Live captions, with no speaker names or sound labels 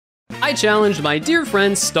I challenged my dear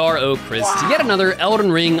friend Star O Chris to yet another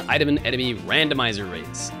Elden Ring item and enemy randomizer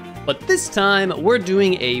race. But this time, we're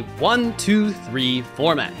doing a 1-2-3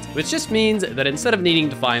 format, which just means that instead of needing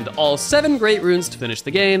to find all 7 great runes to finish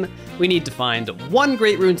the game, we need to find 1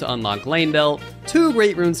 great rune to unlock Leyndell, 2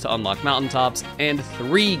 great runes to unlock mountaintops, and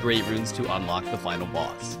 3 great runes to unlock the final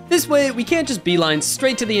boss. This way, we can't just beeline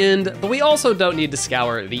straight to the end, but we also don't need to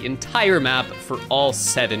scour the entire map for all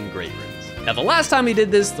 7 great runes. Now, the last time we did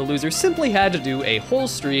this, the loser simply had to do a whole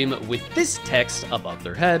stream with this text above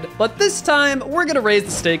their head, but this time, we're gonna raise the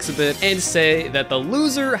stakes a bit and say that the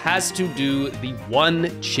loser has to do the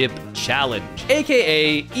 1 chip challenge,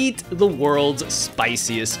 aka eat the world's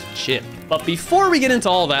spiciest chip. But before we get into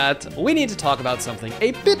all that, we need to talk about something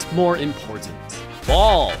a bit more important: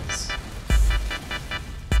 balls.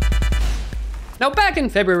 Now, back in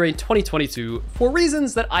February 2022, for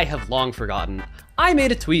reasons that I have long forgotten, I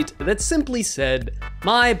made a tweet that simply said,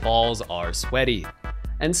 "My balls are sweaty."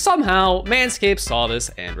 And somehow, Manscaped saw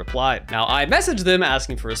this and replied. Now, I messaged them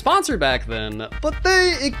asking for a sponsor back then, but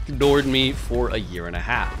they ignored me for a year and a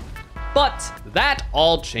half. But that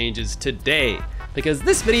all changes today, because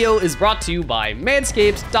this video is brought to you by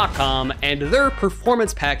Manscaped.com and their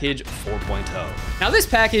Performance Package 4.0. Now, this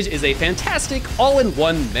package is a fantastic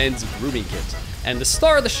all-in-one men's grooming kit, and the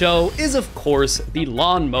star of the show is, of course, the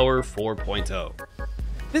Lawnmower 4.0.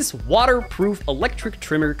 This waterproof electric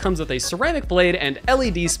trimmer comes with a ceramic blade and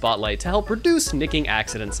LED spotlight to help reduce nicking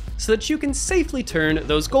accidents so that you can safely turn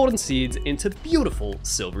those golden seeds into beautiful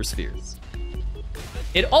silver spheres.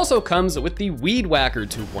 It also comes with the Weed Whacker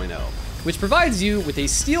 2.0, which provides you with a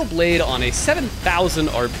steel blade on a 7,000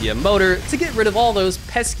 RPM motor to get rid of all those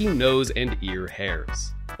pesky nose and ear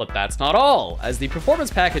hairs. But that's not all, as the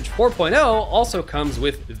Performance Package 4.0 also comes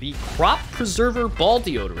with the Crop Preserver Ball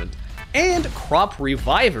Deodorant and Crop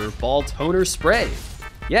Reviver Ball Toner Spray.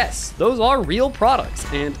 Yes, those are real products,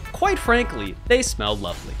 and quite frankly, they smell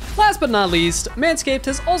lovely. Last but not least, Manscaped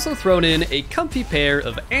has also thrown in a comfy pair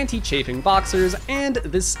of anti-chafing boxers and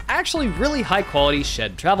this actually really high-quality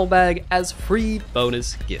shed travel bag as free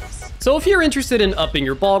bonus gifts. So if you're interested in upping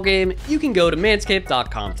your ball game, you can go to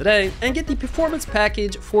manscaped.com today and get the Performance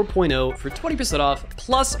Package 4.0 for 20% off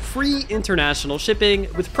plus free international shipping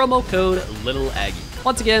with promo code LilAggy.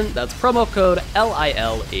 Once again, that's promo code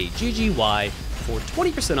LILAGGY for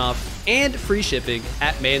 20% off and free shipping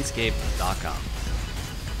at manscaped.com.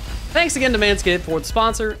 Thanks again to Manscaped for the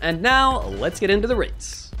sponsor, and now let's get into the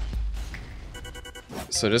race.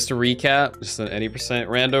 So just to recap, just an 80%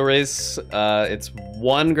 rando race. It's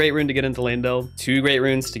 1 great rune to get into Leyndell, 2 great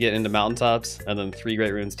runes to get into mountaintops, and then 3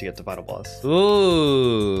 great runes to get to final boss.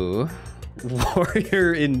 Ooh.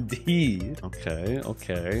 Warrior indeed. Okay.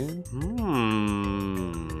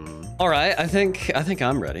 All right, I think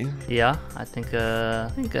I'm ready. Yeah, I think I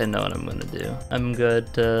know what I'm gonna do. I'm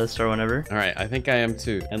good to start whenever. All right, I think I am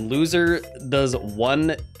too. And loser does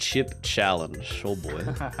 1 chip challenge. Oh boy.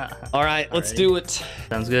 All right, let's do it.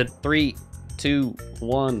 Sounds good. 3, 2,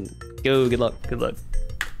 1, go. Good luck. Good luck.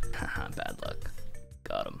 Bad luck.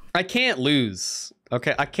 Got him. I can't lose.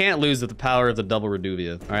 Okay, I can't lose with the power of the double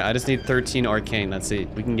Reduvia. All right, I just need 13 arcane. Let's see.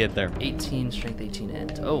 We can get there. 18 strength, 18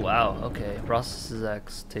 int. Oh, wow. Okay. Processes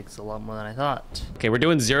X takes a lot more than I thought. Okay, we're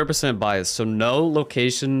doing 0% bias, so no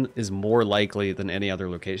location is more likely than any other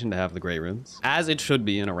location to have the great runes, as it should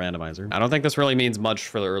be in a randomizer. I don't think this really means much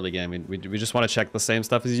for the early game. We just want to check the same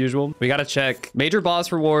stuff as usual. We got to check major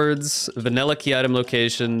boss rewards, vanilla key item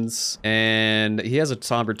locations, and he has a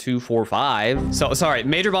somber 2, 4, 5. So, sorry,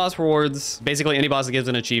 major boss rewards, basically any boss that gives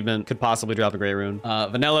an achievement could possibly drop a great rune.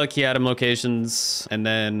 Vanilla key item locations, and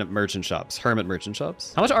then merchant shops, hermit merchant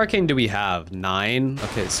shops. How much arcane do we have? 9.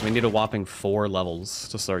 Okay, so we need a whopping 4 levels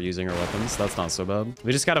to start using our weapons. That's not so bad.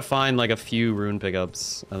 We just gotta find like a few rune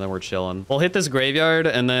pickups, and then we're chilling. We'll hit this graveyard,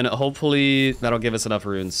 and then hopefully that'll give us enough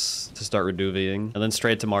runes to start reduviing, and then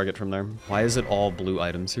straight to market from there. Why is it all blue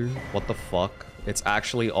items here? What the fuck? It's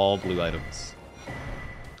actually all blue items.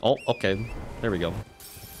 Oh, okay. There we go.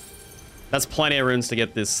 That's plenty of runes to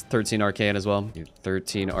get this 13 arcane as well.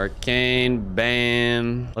 13 arcane,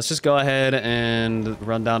 bam. Let's just go ahead and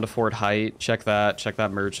run down to Fort Height. Check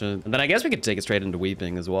that merchant. And then I guess we could take it straight into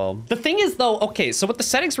Weeping as well. The thing is though, okay, so with the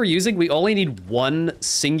settings we're using, we only need 1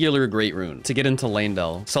 singular great rune to get into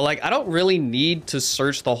Leyndell. So like, I don't really need to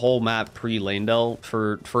search the whole map pre-Leyndell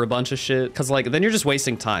for a bunch of shit. Cause like, then you're just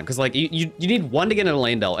wasting time. Cause like you need 1 to get into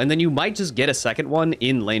Leyndell, and then you might just get a second one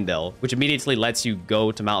in Leyndell, which immediately lets you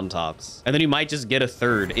go to mountaintops. And then you might just get a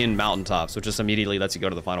 3rd in mountaintops, which just immediately lets you go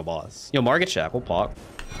to the final boss. Yo, Market Shack, we'll pop.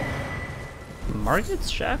 Market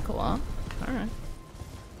Shackle, huh? All right.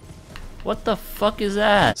 What the fuck is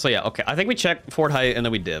that? So yeah, okay. I think we check fort height and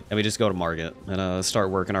then we dip. And we just go to market and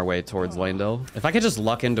start working our way towards Landell. If I could just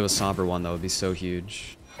luck into a somber one, that would be so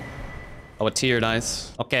huge. Oh, a tier,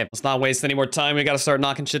 nice. Okay, let's not waste any more time. We gotta start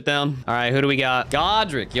knocking shit down. All right, who do we got?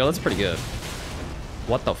 Godric. Yo, that's pretty good.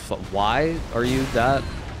 What the fuck? Why are you that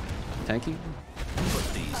tanky?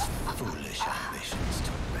 Put these foolish ambitions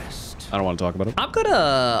to rest. I don't want to talk about it. I'm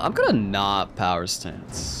gonna not power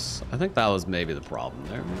stance. I think that was maybe the problem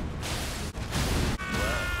there.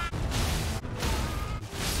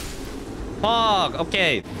 Fog,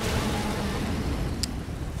 okay.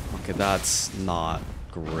 Okay, that's not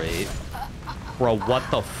great. Bro, what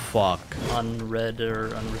the fuck? Unread or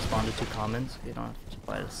unresponded to comments. You don't have to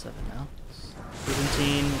buy a 7 now.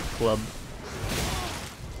 17 club.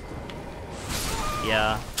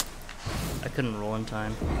 Yeah. I couldn't roll in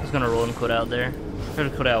time. I was gonna roll and quit out there. I tried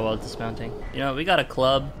to quit out while dismounting. You know, we got a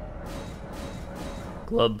club.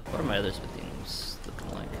 Club. What are my other smith things looking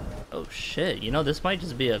like? Oh shit, you know, this might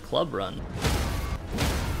just be a club run.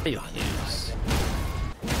 What do you use?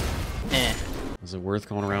 Eh. Is it worth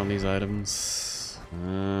going around these items?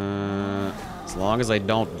 As long as I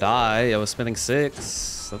don't die. I was spending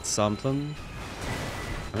 6. That's something.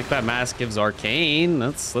 I think that mask gives arcane.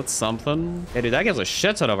 That's something. Hey, dude, that gives a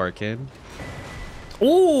shit ton of arcane.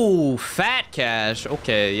 Ooh, fat cash.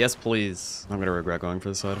 Okay, yes, please. I'm gonna regret going for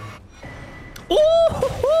this item.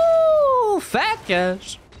 Ooh, fat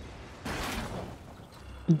cash.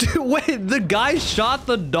 Dude, wait, the guy shot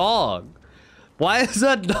the dog. Why is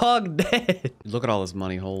that dog dead? Look at all this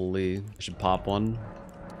money, holy. I should pop one.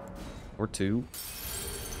 Or 2.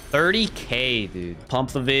 30K, dude. Pump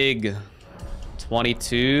the VIG.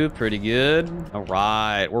 22, pretty good. All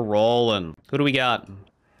right, we're rolling. Who do we got?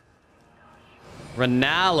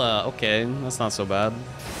 Renala, okay, that's not so bad.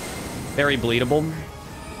 Very bleedable.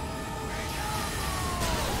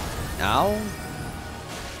 Ow.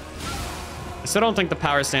 I still don't think the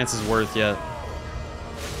power stance is worth yet.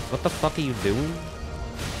 What the fuck are you doing?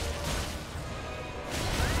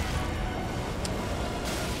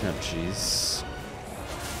 Oh, jeez.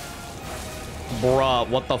 Bruh,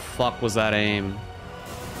 what the fuck was that aim?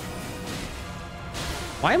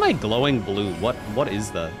 Why am I glowing blue? What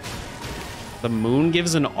is that? The moon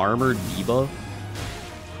gives an armor debuff?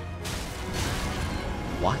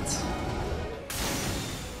 What?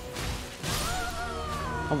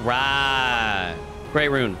 All right. Great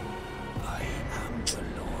rune. I am the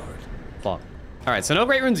Lord. Fuck. All right, so no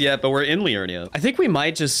great runes yet, but we're in Liurnia. I think we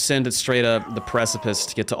might just send it straight up the precipice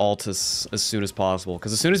to get to Altus as soon as possible,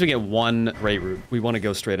 because as soon as we get one great rune, we want to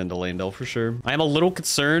go straight into Landell for sure. I am a little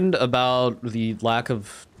concerned about the lack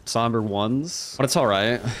of somber ones, but it's all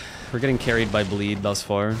right. We're getting carried by bleed thus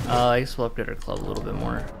far. I guess we'll upgrade our club a little bit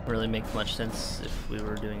more. Wouldn't really make much sense if we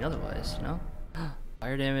were doing otherwise, you know?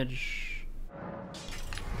 Fire damage.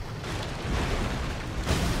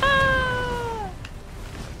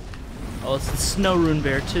 Oh, it's the snow rune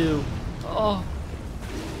bear too. Oh.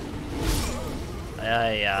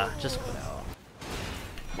 Yeah, just quit out.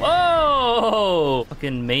 Whoa!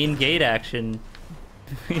 Fucking main gate action.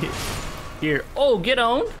 Here. Oh, get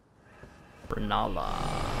on. Renala.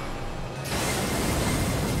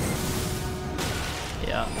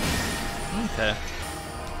 Yeah. Okay.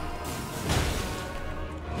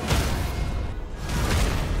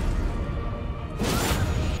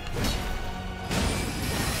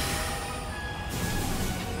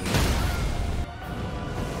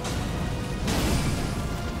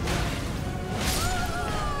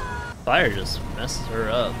 Fire just messes her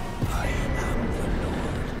up.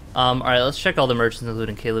 Alright, let's check all the merchants,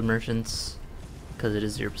 including Caleb merchants, because it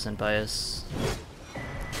is 0% bias.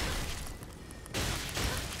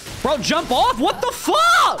 Bro, jump off! What the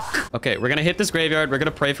fuck? Okay, we're gonna hit this graveyard. We're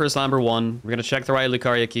gonna pray for a somber one. We're gonna check the right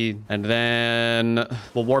Lucaria key, and then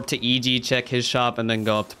we'll warp to EG, check his shop, and then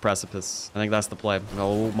go up to Precipice. I think that's the play.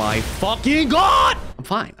 Oh my fucking god! I'm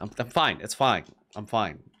fine. I'm fine. It's fine. I'm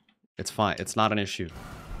fine. It's fine. It's not an issue.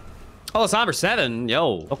 Oh, Somber 7.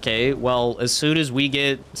 Yo. Okay, well, as soon as we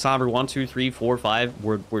get Somber 1, 2, 3, 4, 5,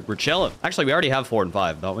 we're chilling. Actually, we already have 4 and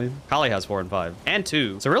 5, don't we? Kali has 4 and 5. And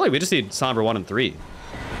 2. So really, we just need Somber 1 and 3.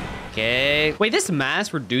 Okay. Wait, this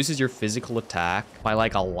mask reduces your physical attack by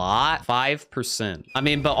like a lot. 5%. I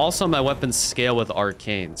mean, but also my weapons scale with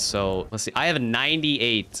arcane. So let's see. I have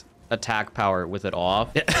 98 attack power with it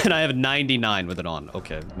off. And I have 99 with it on.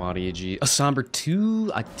 Okay. Mod EG. A Somber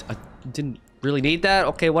 2? I didn't really need that?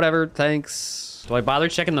 Okay, whatever, thanks. Do I bother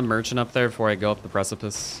checking the merchant up there before I go up the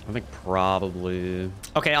precipice? I think probably.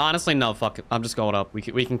 Okay, honestly, no, fuck it. I'm just going up. We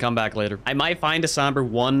can come back later. I might find a somber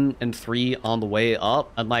 1 and 3 on the way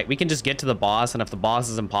up. And like, we can just get to the boss. And if the boss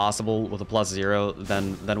is impossible with a +0,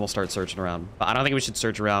 then we'll start searching around. But I don't think we should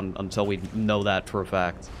search around until we know that for a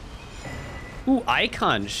fact. Ooh,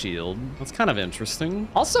 icon shield. That's kind of interesting.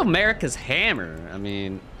 Also, America's hammer. I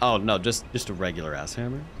mean, oh no, just a regular ass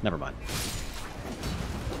hammer. Never mind.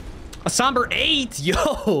 A somber 8,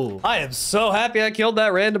 yo! I am so happy I killed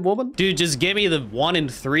that random woman. Dude, just give me the 1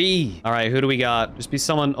 and 3. All right, who do we got? Just be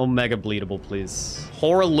someone omega bleedable, please.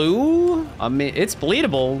 Horaloo? I mean, it's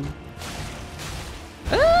bleedable.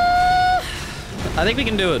 I think we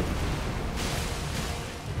can do it.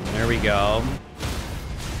 There we go.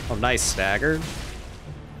 Oh, nice stagger.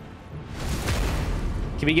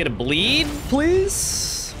 Can we get a bleed,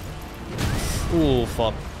 please? Ooh,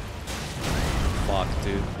 fuck. Fuck,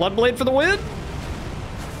 dude. Bloodblade for the win?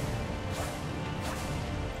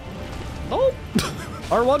 Nope.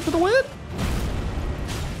 R1 for the win?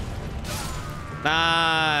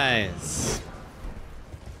 Nice.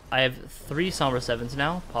 I have 3 Somber 7s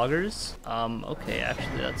now, poggers. Okay,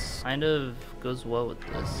 actually that's kind of goes well with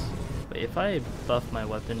this. Wait, if I buff my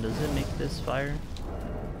weapon, does it make this fire?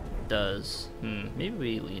 It does. Maybe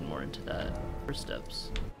we lean more into that. First steps.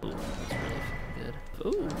 Ooh, that's really good.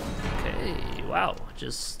 Ooh, okay, wow. It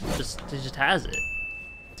just has it.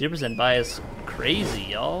 0% bias, crazy,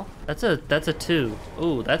 y'all. That's a 2.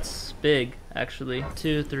 Ooh, that's big, actually.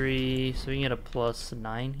 2, 3, so we can get a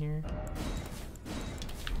 +9 here.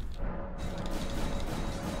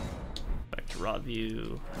 Back to raw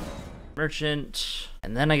view, merchant,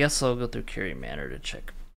 and then I guess I'll go through Carry Manor to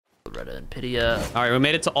check Loretta and Pydia. All right, we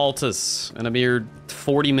made it to Altus in a mere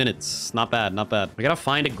 40 minutes. Not bad, not bad. We gotta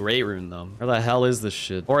find a Great Rune, though. Where the hell is this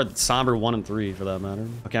shit? Or a Somber 1 and 3, for that matter.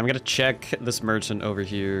 Okay, I'm gonna check this merchant over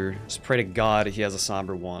here. Just pray to God he has a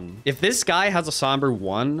Somber 1. If this guy has a Somber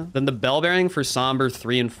 1, then the bell bearing for Somber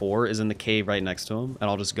 3 and 4 is in the cave right next to him, and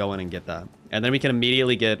I'll just go in and get that. And then we can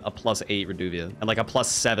immediately get a +8 Reduvia and like a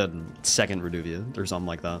 +7 second Reduvia or something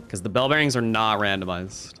like that. Because the bell bearings are not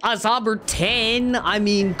randomized. A Somber 10, I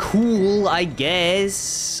mean, cool, I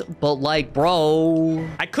guess. But like, bro,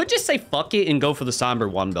 I could just say fuck it and go for the Somber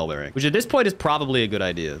 1 bell bearing, which at this point is probably a good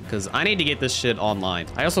idea because I need to get this shit online.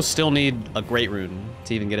 I also still need a Great Rune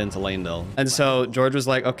to even get into Lanedale. And so George was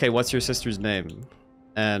like, okay, what's your sister's name?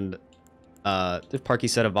 And Parky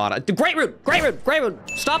said Ivana. Great Rune!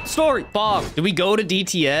 Stop the story! Fuck. Do we go to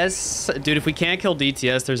DTS? Dude, if we can't kill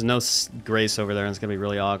DTS, there's no grace over there and it's gonna be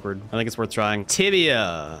really awkward. I think it's worth trying.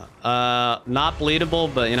 Tibia. Not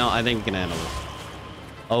bleedable, but you know, I think we can handle it.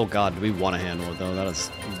 Oh god, do we want to handle it though? That is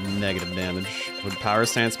negative damage. Would power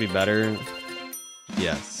stance be better?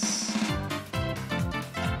 Yes.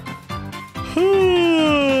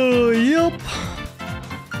 Yup.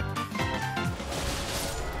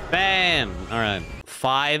 Bam! All right.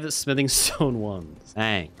 5 smithing stone 1s.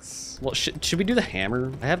 Thanks. Well, should we do the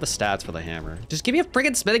hammer? I have the stats for the hammer. Just give me a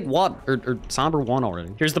friggin' smithing 1 or Somber 1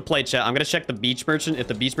 already. Here's the play, chat. I'm gonna check the beach merchant. If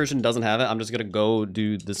the beach merchant doesn't have it, I'm just gonna go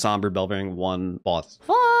do the Somber bell bearing 1 boss.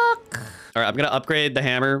 Fuck! All right, I'm gonna upgrade the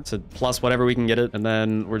hammer to plus whatever we can get it, and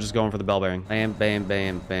then we're just going for the bell bearing. Bam, bam,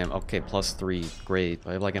 bam, bam. Okay, +3. Great. Do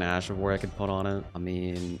I have like an Ash of War I could put on it? I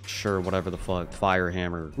mean, sure, whatever the fuck. Fire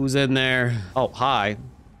hammer. Who's in there? Oh, hi.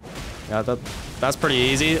 Yeah, that's pretty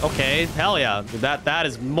easy. Okay, hell yeah. That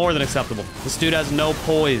is more than acceptable. This dude has no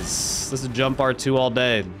poise. This is jump R2 all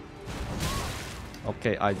day.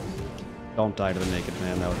 Okay, don't die to the naked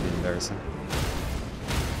man. That would be embarrassing.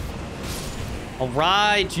 All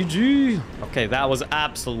right, GG. Okay, that was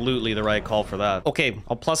absolutely the right call for that. Okay,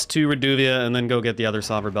 I'll +2 Reduvia and then go get the other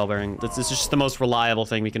Somber bell bearing. This is just the most reliable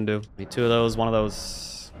thing we can do. Need 2 of those, 1 of those.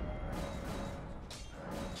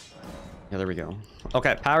 Yeah, there we go.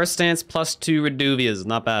 Okay, power stance +2 Reduvias.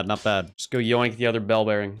 Not bad, not bad. Just go yoink the other bell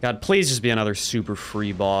bearing. God, please just be another super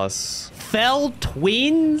free boss. Fell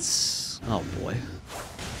twins? Oh boy.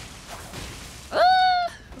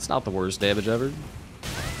 That's not the worst damage ever.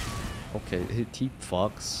 Okay, he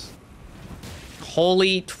fucks.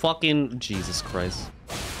 Holy fucking Jesus Christ.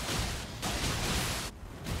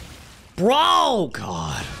 Bro,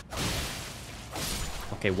 God.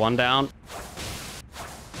 Okay, 1 down.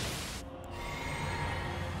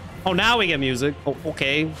 Oh, now we get music. Oh,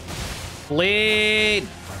 okay. Bleed.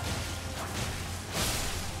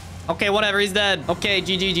 Okay, whatever. He's dead. Okay,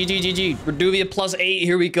 GG. Reduvia +8.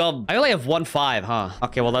 Here we come. I only have 1/5, huh?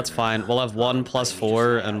 Okay, well, that's fine. We'll have 1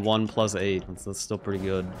 +4 and 1 +8. That's still pretty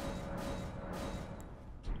good.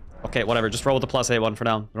 Okay, whatever. Just roll with the +8 one for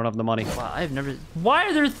now. We don't have the money. Wow, I've never... Why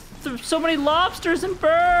are there so many lobsters and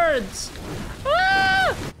birds.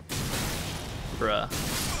 Ah! Bruh.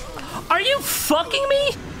 Are you fucking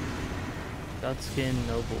me? Godskin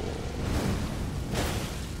Noble.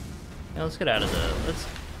 Yeah, let's get out of the, let's,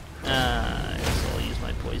 I guess I'll use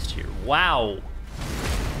my poised here. Wow.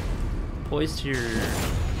 Poised here,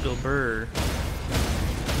 go burr.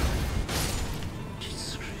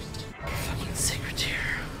 Jesus Christ. Fucking sacred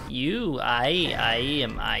tier. I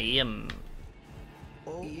am.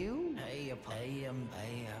 Oh, you? Hey,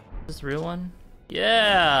 Is this the real one?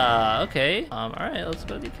 Yeah, okay. All right, let's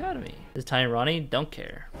go to the academy. Is Tiny Ronnie? Don't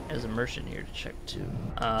care. There's a merchant here to check too.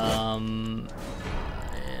 And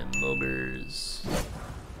Mogers.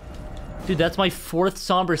 Dude, that's my 4th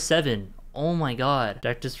Somber 7. Oh my god.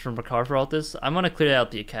 Decked this from Makar for all this. I'm gonna clear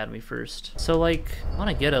out the academy first. So like, I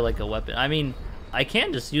wanna get a weapon. I mean, I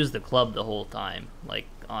can just use the club the whole time. Like,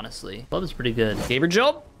 honestly. Club is pretty good. Gamer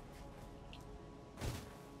jump.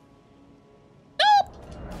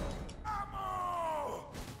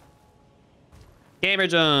 Gamer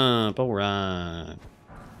jump, all right.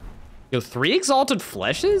 Yo, 3 exalted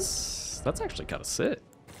fleshes? That's actually kind of sick.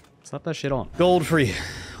 Slap that shit on. Gold free.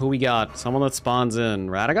 Who we got? Someone that spawns in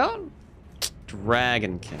Radagon?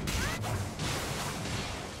 Dragon King.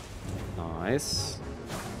 Nice.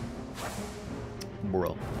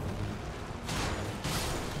 Bro.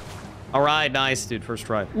 All right, nice, dude. First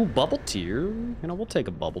try. Ooh, bubble tier. You know, we'll take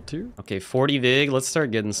a bubble tier. Okay, 40 vig. Let's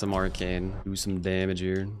start getting some arcane. Do some damage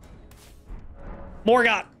here.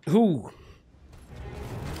 Morgot! Who?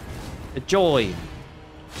 Joy.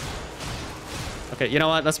 Okay, you know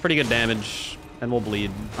what? That's pretty good damage. And we'll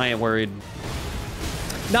bleed. I ain't worried.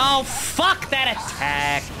 No, fuck that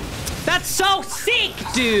attack! That's so sick,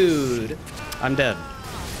 dude! I'm dead.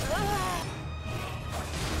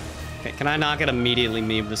 Okay, can I not get immediately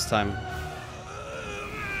memed this time?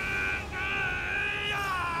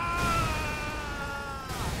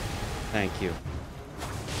 Thank you.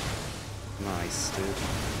 Nice, dude.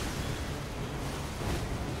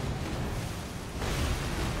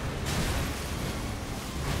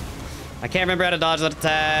 I can't remember how to dodge that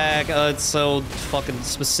attack. It's so fucking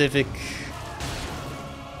specific.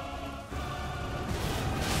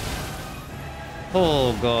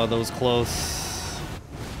 Oh god, that was close.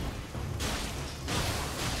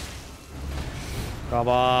 Come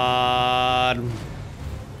on.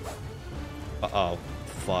 Uh-oh.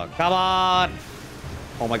 Fuck. Come on.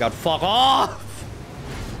 Oh my god, fuck off!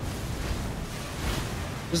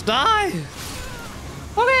 Just die!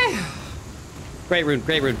 Okay! Great rune,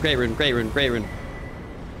 great rune, great rune, great rune, great rune.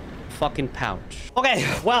 Fucking pouch. Okay,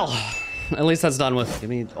 well, at least that's done with.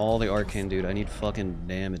 Give me all the arcane, dude. I need fucking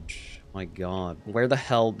damage. My god. Where the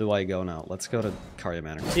hell do I go now? Let's go to Karya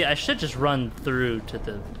Manor. See, I should just run through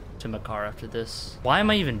to Makar after this. Why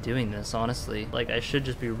am I even doing this, honestly? Like, I should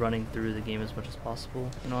just be running through the game as much as possible.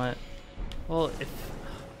 You know what? Well,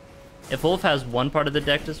 if Wolf has one part of the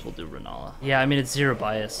deck, just we'll do Renala. Yeah, I mean, it's 0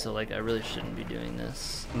 bias, so like, I really shouldn't be doing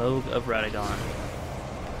this. Moog of Radagon.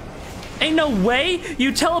 Ain't no way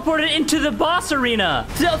you teleported into the boss arena!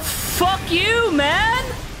 Fuck you, man!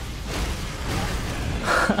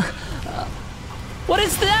 What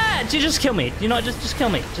is that? Just kill me. You know what? Just kill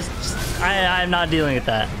me. I'm not dealing with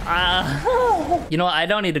that. You know what? I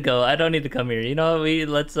don't need to go. I don't need to come here. You know what?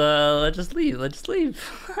 Let's just leave. Let's just leave.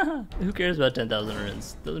 Who cares about 10,000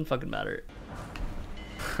 runes? Doesn't fucking matter.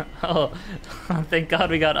 Oh, thank God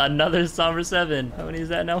we got another Somber 7. How many is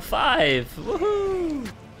that now? 5. Woohoo!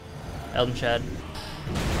 Elden Chad.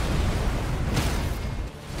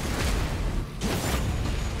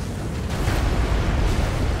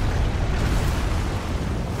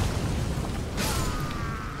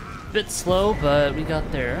 Bit slow, but we got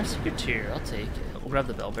there. That's a good tier. I'll take it. We'll grab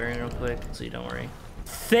the bell bearing real quick, so you don't worry.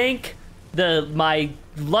 Thank my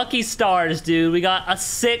lucky stars, dude. We got a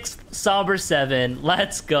 6th Somber 7.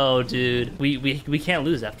 Let's go, dude. We can't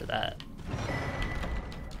lose after that.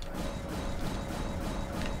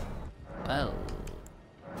 Well,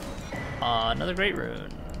 another great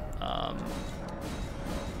rune.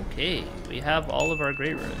 Okay, we have all of our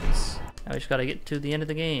great runes. Now we just gotta get to the end of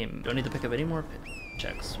the game. Don't need to pick up any more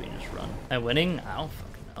checks. We can just run. Am I winning? I don't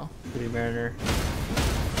fucking know. Booty Mariner.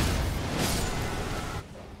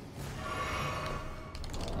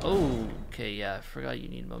 Oh, okay, yeah, I forgot you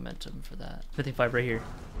need momentum for that. 55 right here.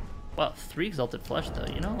 Wow, 3 exalted flesh though,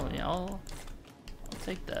 you know, yeah, I'll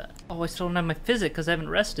take that. Oh, I still don't have my physic because I haven't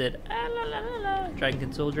rested. Ah, la, la, la, la.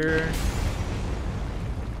 Dragonkin Soldier.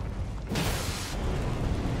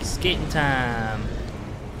 Skating time.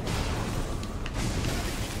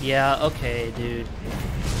 Yeah, okay, dude.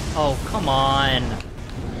 Oh, come on.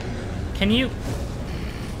 Can you?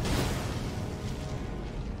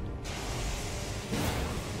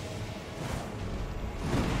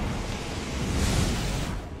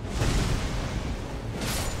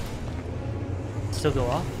 still go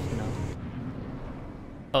off? No.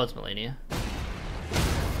 Oh, it's Melania.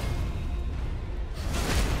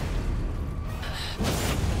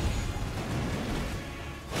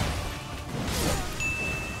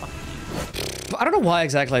 I don't know why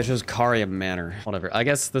exactly I chose Caria Manor. Whatever. I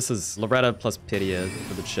guess this is Loretta plus Pydia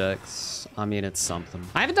for the checks. I mean, it's something.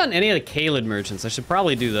 I haven't done any of the Caelid merchants. I should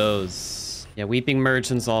probably do those. Yeah, Weeping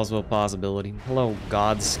Merchant's also a possibility. Hello,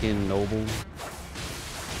 Godskin Noble.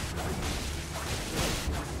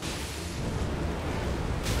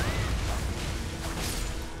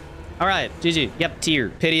 All right, GG. Yep, tier.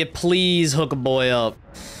 Pydia, please hook a boy up.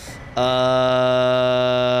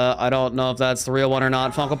 I don't know if that's the real one or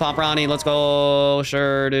not. Funko Pop Ronnie, let's go.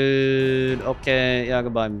 Sure, dude. Okay, yeah,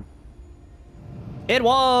 goodbye. It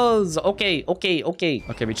was. Okay. Okay,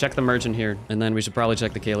 we check the merchant here, and then we should probably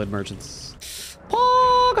check the Caelid merchants.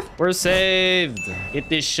 Pog! We're saved. Get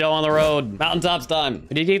this show on the road. Mountaintops time.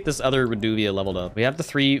 We need to get this other Reduvia leveled up. We have the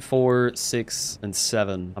 3, 4, 6, and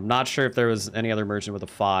 7. I'm not sure if there was any other merchant with a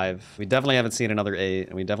 5. We definitely haven't seen another 8,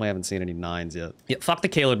 and we definitely haven't seen any 9s yet. Yeah, fuck the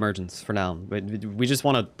Caelid merchants for now. We just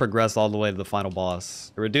want to progress all the way to the final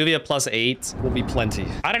boss. The Reduvia plus 8 will be plenty.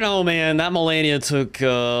 I don't know, man. That Melania took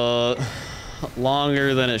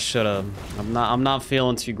longer than it should have. I'm not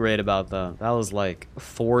feeling too great about that. That was like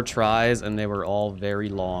 4 tries and they were all very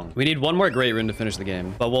long. We need one more great rune to finish the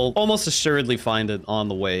game, but we'll almost assuredly find it on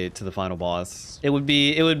the way to the final boss. It would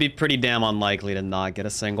be pretty damn unlikely to not get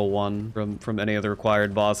a single one from any of the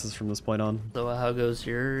required bosses from this point on. So how goes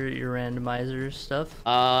your randomizer stuff?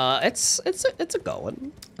 It's a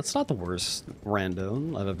going. It's not the worst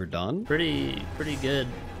random I've ever done. Pretty good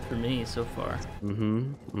for me so far.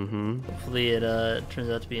 Hopefully it turns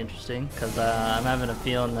out to be interesting, because I'm having a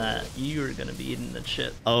feeling that you're gonna be eating the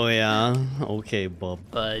shit. Oh yeah, okay, bub.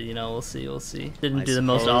 But you know, we'll see. Didn't do the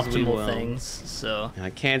most optimal things, so I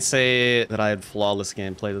can't say that I had flawless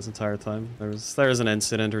gameplay this entire time. There was an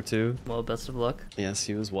incident or two. Well, best of luck. Yes,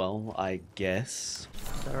 you as well, I guess.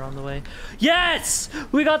 They're on the way. Yes,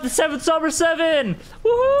 we got the 7th Summer 7.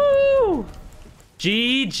 Woohoo!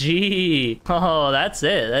 GG. Oh, that's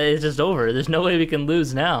it. It's just over. There's no way we can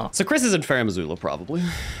lose now. So Chris is in Farum Azula, probably.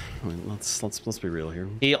 I mean, let's be real here.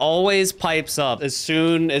 He always pipes up as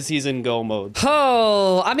soon as he's in go mode.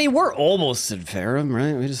 Oh, I mean, we're almost in Farum,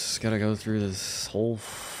 right? We just gotta go through this whole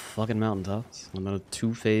fucking mountaintops. And then a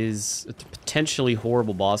 2-phase, potentially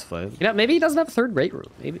horrible boss fight. You know, maybe he doesn't have a 3rd great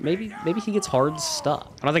room. Maybe he gets hard stuff.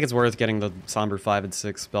 I don't think it's worth getting the Somber 5 and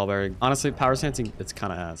 6 Bellberry. Honestly, Power Stancing, it's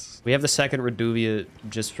kind of ass. We have the 2nd Reduvia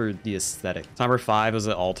just for the aesthetic. Somber 5 is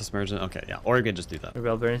an Altus merchant. Okay, yeah, or we could just do that. The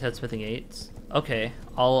bell bearings had smithing 8s. Okay,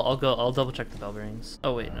 I'll double check the bell bearings.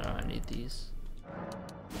 Oh wait, no, I need these.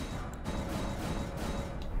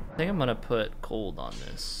 I think I'm gonna put cold on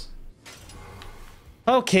this.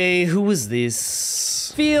 Okay, who was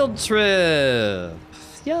this? Field trip.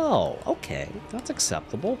 Yo, okay, that's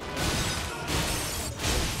acceptable.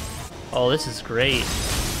 Oh, this is great.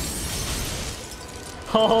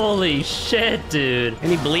 Holy shit, dude.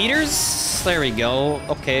 Any bleeders? There we go.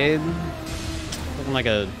 Okay. Looking like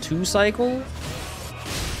a 2 cycle.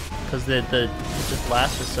 Because it just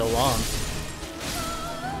lasts for so long.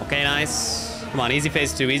 Okay, nice. Come on, easy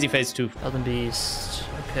phase 2, easy phase 2. Elden Beast.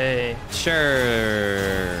 Okay.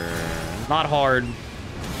 Sure. Not hard.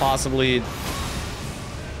 Possibly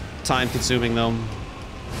time consuming though.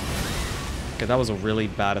 Okay, that was a really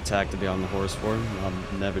bad attack to be on the horse for.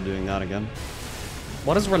 I'm never doing that again.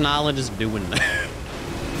 What is Renala just doing there?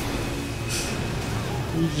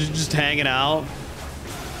 just hanging out?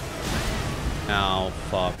 Oh,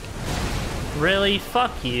 fuck. Really?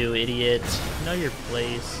 Fuck you, idiot. Know your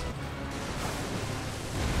place.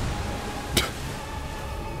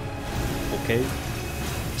 Okay.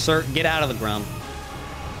 Sir, get out of the ground.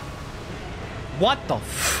 What the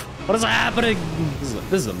f? What is happening?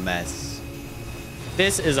 This is a mess.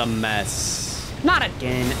 This is a mess. Not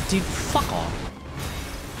again. Dude, fuck off.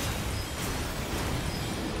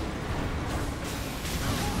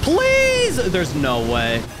 Please! There's no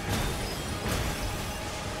way.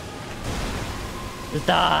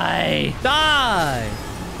 Die! Die!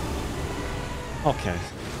 Okay.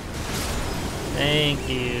 Thank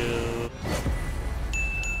you.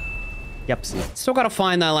 Yep, see. Still gotta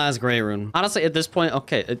find that last gray rune. Honestly, at this point,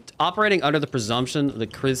 okay, operating under the presumption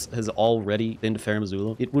that Chris has already been to Farum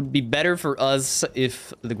Azula, it would be better for us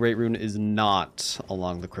if the great rune is not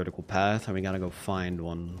along the critical path, and we gotta go find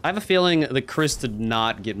one. I have a feeling that Chris did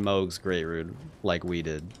not get Moog's great rune like we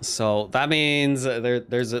did. So that means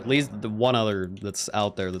there's at least the one other that's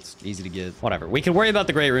out there that's easy to get. Whatever. We can worry about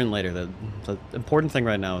the great rune later. The important thing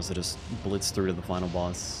right now is to just blitz through to the final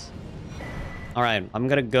boss. All right, I'm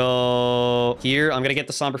gonna go here. I'm gonna get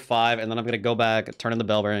the Somber 5, and then I'm gonna go back, turn in the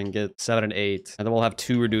Bell Bearing, get 7 and 8. And then we'll have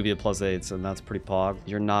 2 Reduvia plus 8s, and that's pretty pog.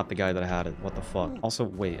 You're not the guy that had it. What the fuck? Also,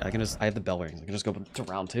 wait, I have the Bell Bearings. I can just go to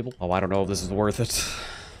Round Table. Oh, I don't know if this is worth it.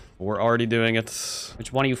 We're already doing it.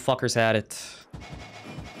 Which one of you fuckers had it?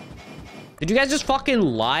 Did you guys just fucking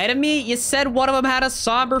lie to me? You said one of them had a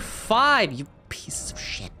Somber 5, you pieces of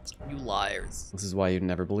shit. You liars. This is why you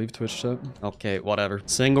never believe Twitch chat. Okay, whatever.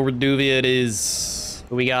 Single Reduvia it is.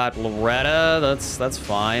 We got Loretta. That's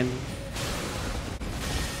fine.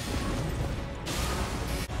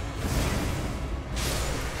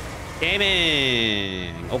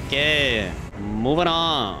 Gaming. Okay. Moving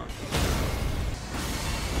on.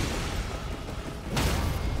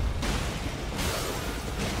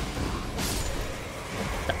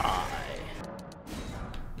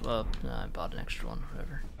 Well, no, I bought an extra one,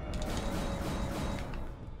 whatever.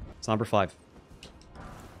 Somber 5.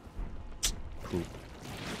 Poop.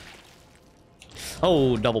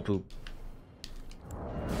 Oh, double poop.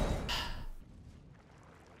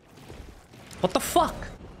 What the fuck?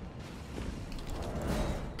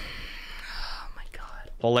 Oh my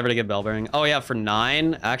god. Pull lever to get Bell Bearing. Oh yeah, for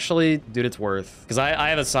 9? Actually, dude, it's worth. Because I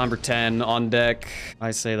have a Somber 10 on deck.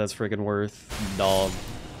 I say that's freaking worth. Dog.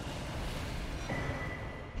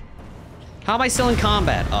 How am I still in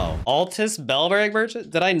combat? Oh. Altus Bell Bearing merchant?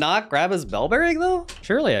 Did I not grab his Bell Bearing though?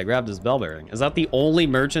 Surely I grabbed his Bell Bearing. Is that the only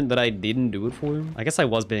merchant that I didn't do it for? I guess I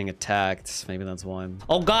was being attacked. Maybe that's why.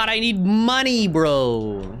 Oh god, I need money,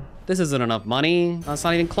 bro. This isn't enough money. That's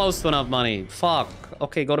not even close to enough money. Fuck.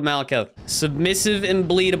 Okay, go to Malekith. Submissive and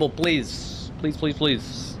bleedable, please. Please, please,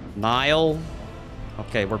 please. Nile.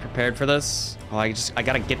 Okay, we're prepared for this. Oh, I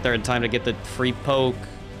gotta get there in time to get the free poke.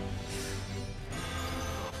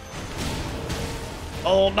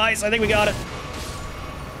 Oh, nice. I think we got it.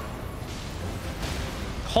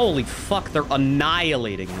 Holy fuck, they're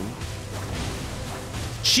annihilating him.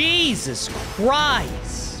 Jesus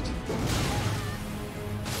Christ.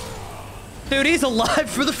 Dude, he's alive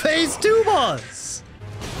for the phase 2 boss.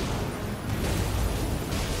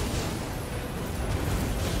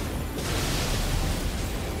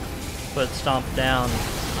 But stomp down.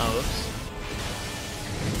 Oh, oops.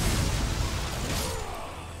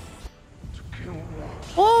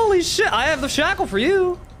 Holy shit, I have the shackle for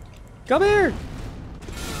you. Come here.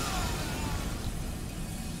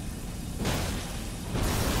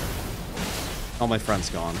 Oh, my friend's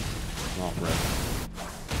gone. Oh, rip.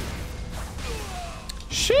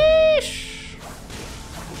 Sheesh.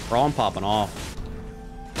 Bro, I'm popping off.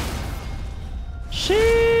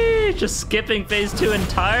 Sheesh, just skipping phase 2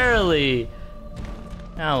 entirely.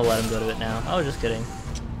 I'll let him go to it now. I was just kidding.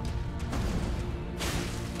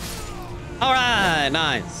 All right,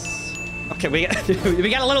 nice. Okay, we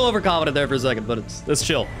got a little overconfident there for a second, but it's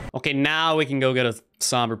chill. Okay, now we can go get a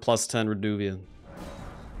Somber plus 10 Reduvia.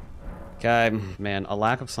 Okay, man, a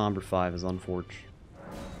lack of Somber 5 is unfortunate.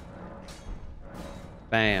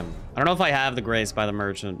 Bam. I don't know if I have the grace by the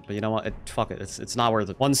merchant, but you know what? Fuck it. It's not worth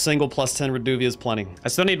it. One single plus 10 Reduvia is plenty. I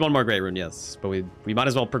still need one more great rune, yes, but we might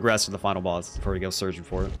as well progress to the final boss before we go searching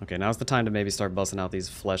for it. Okay, now's the time to maybe start busting out these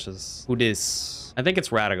fleshes. Who dis? I think it's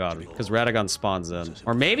Radagon, because Radagon spawns in.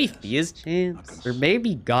 Or maybe Thea's Chance. Or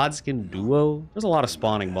maybe Godskin Duo. There's a lot of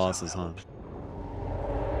spawning bosses, huh?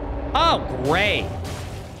 Oh, great.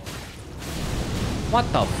 What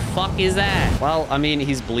the fuck is that? Well, I mean,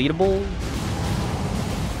 he's bleedable.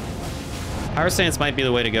 Power Stance might be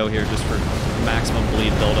the way to go here, just for maximum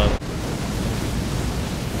bleed buildup.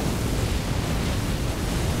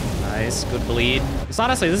 Nice, good bleed. Because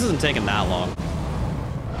honestly, this isn't taking that long.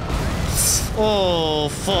 Oh,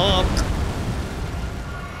 fuck.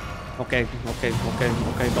 Okay,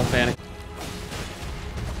 don't panic.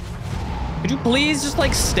 Could you please just,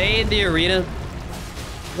 like, stay in the arena?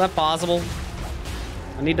 Is that possible?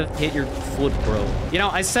 I need to hit your foot, bro. You know,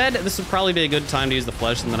 I said this would probably be a good time to use the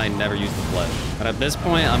flesh, and then I never used the flesh. But at this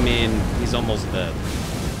point, I mean, he's almost dead.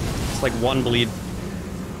 It's like one bleed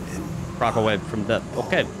proc away from death.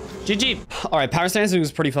 Okay, GG. All right, Power Stance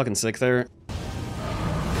was pretty fucking sick there.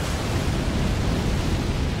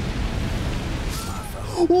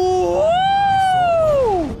 Whoa!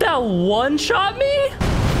 That one-shot me?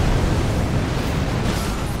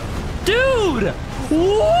 Dude!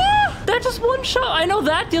 What? That just one-shot? I know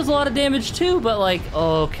that deals a lot of damage too, but like,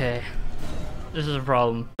 okay. This is a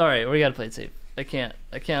problem. All right, we gotta play it safe. I can't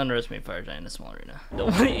underestimate Fire Giant in a small arena.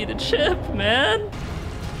 Don't want to eat a chip, man.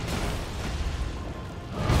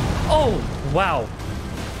 Oh, wow.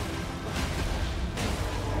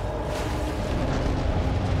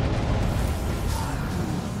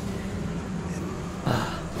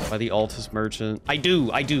 By the Altus Merchant. I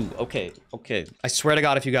do. Okay. I swear to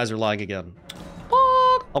God if you guys are lying again.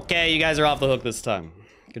 Okay, you guys are off the hook this time.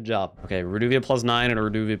 Good job. Okay, Reduvia plus 9 and a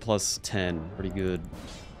Reduvia plus 10. Pretty good.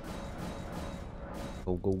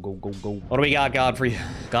 Go. What do we got, Godfrey?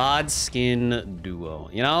 Godskin Duo.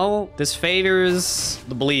 You know, this favors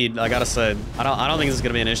the bleed, I gotta say. I don't think this is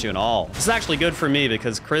gonna be an issue at all. This is actually good for me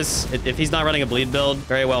because Chris, if he's not running a bleed build,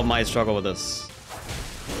 very well might struggle with this.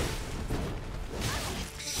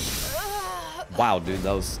 Wow, dude,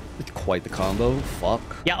 that was quite the combo. Fuck.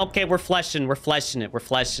 Yeah, okay, we're fleshing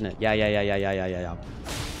it. Yeah.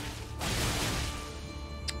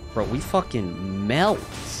 Bro, we fucking melt.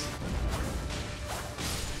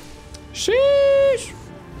 Sheesh.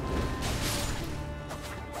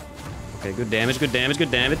 Okay, good damage.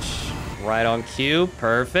 Right on cue.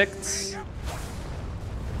 Perfect.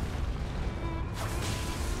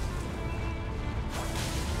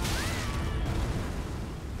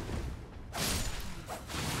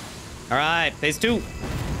 All right, phase 2.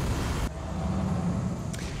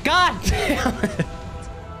 God damn it.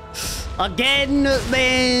 Again,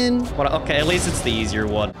 man. What? Okay, at least it's the easier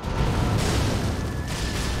one.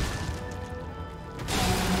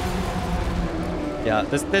 Yeah,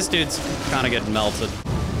 this dude's kind of getting melted.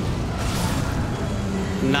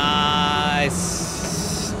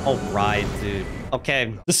 Nice. All right, dude.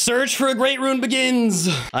 Okay, the search for a great rune begins.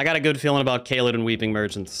 I got a good feeling about Kaled and Weeping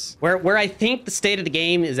Merchants. Where I think the state of the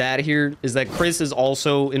game is at here is that Chris is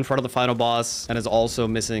also in front of the final boss and is also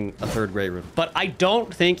missing a 3rd great rune. But I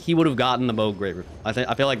don't think he would have gotten the Moog great rune. I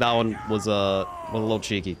feel like that one was a little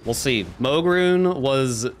cheeky. We'll see. Moog rune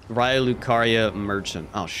was Raya Lucaria Merchant.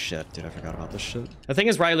 Oh shit, dude, I forgot about this shit. The thing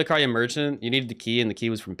is, Raya Lucaria Merchant, you needed the key, and the key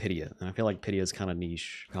was from Pydia. And I feel like Pydia is kind of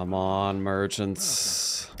niche. Come on,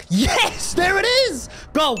 merchants. Yes, there it is.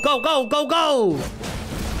 Go.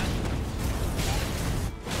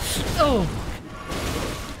 Oh.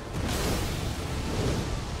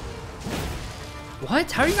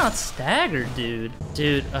 What? How are you not staggered, dude?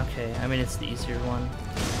 Dude, okay. I mean, it's the easier one.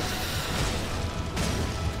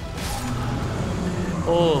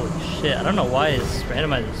 Holy shit. I don't know why his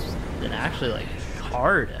randomizer's been actually, like,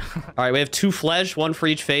 hard. All right, we have 2 flesh, 1 for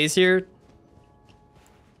each phase here.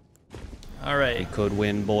 All right. We could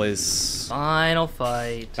win, boys. Final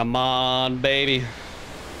fight. Come on, baby.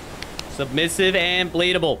 Submissive and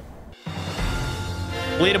bleedable.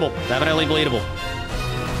 Bleedable. Definitely bleedable.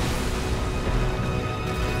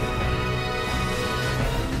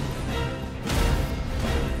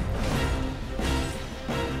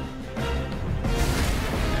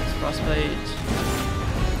 Next frostbite.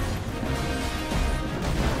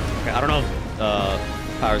 Okay, I don't know if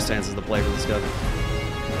power stance is the play for this guy.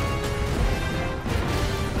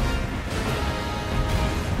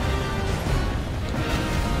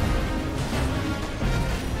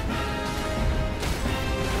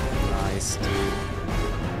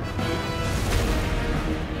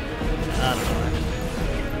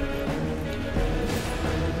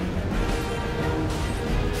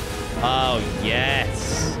 Oh,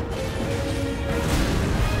 yes.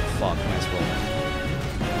 Fuck, nice roll.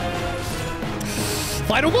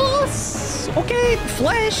 Final boss! Okay,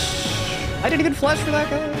 flesh! I didn't even flesh for that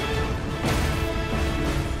guy.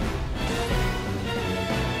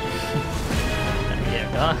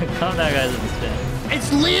 Yeah, calm down, guys, in the spin.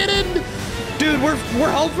 It's Leonin! Dude, we're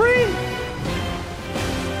home free?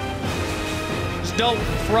 Just don't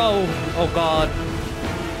throw. Oh, God.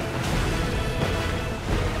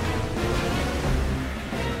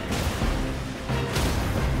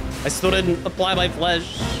 I still didn't apply my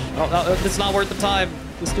flesh. Oh, it's not worth the time.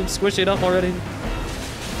 This dude's squishy enough already.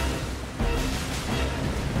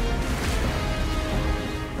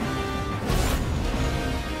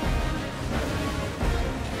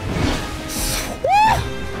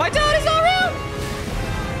 My dad is all around!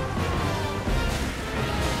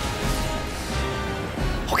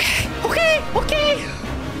 Okay.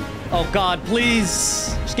 Oh God,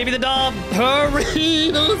 please. Just give me the dub.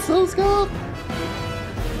 Hurry, let's go.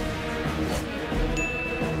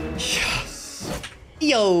 Yes.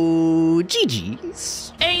 Yo,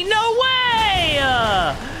 GG's. Ain't no way!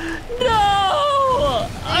 No!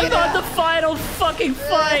 I'm on the final fucking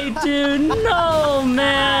fight, dude. No,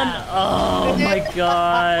 man. Oh my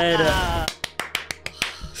God.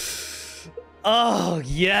 Oh,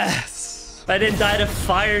 yes. I didn't die to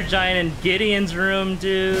Fire Giant in Gideon's room,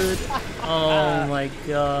 dude. Oh my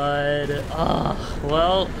God. Oh,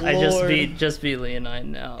 well, Lord. I just beat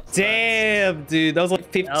Leonine now. Damn, dude. That was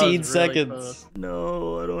like 15 seconds. Really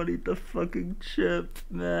no, I don't need the fucking chip,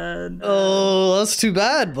 man. Oh, that's too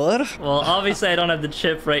bad, bud. Well, obviously I don't have the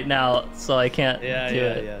chip right now, so I can't do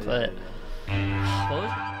it. But what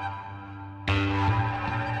was it?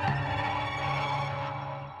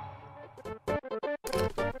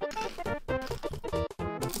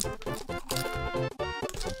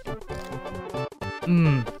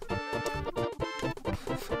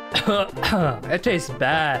 That tastes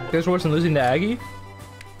bad. It's worse than losing to Aggie?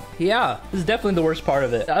 Yeah, this is definitely the worst part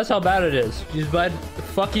of it. That's how bad it is. She's bad.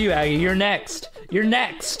 Fuck you, Aggie. You're next. You're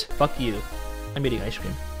next. Fuck you. I'm eating ice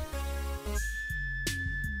cream.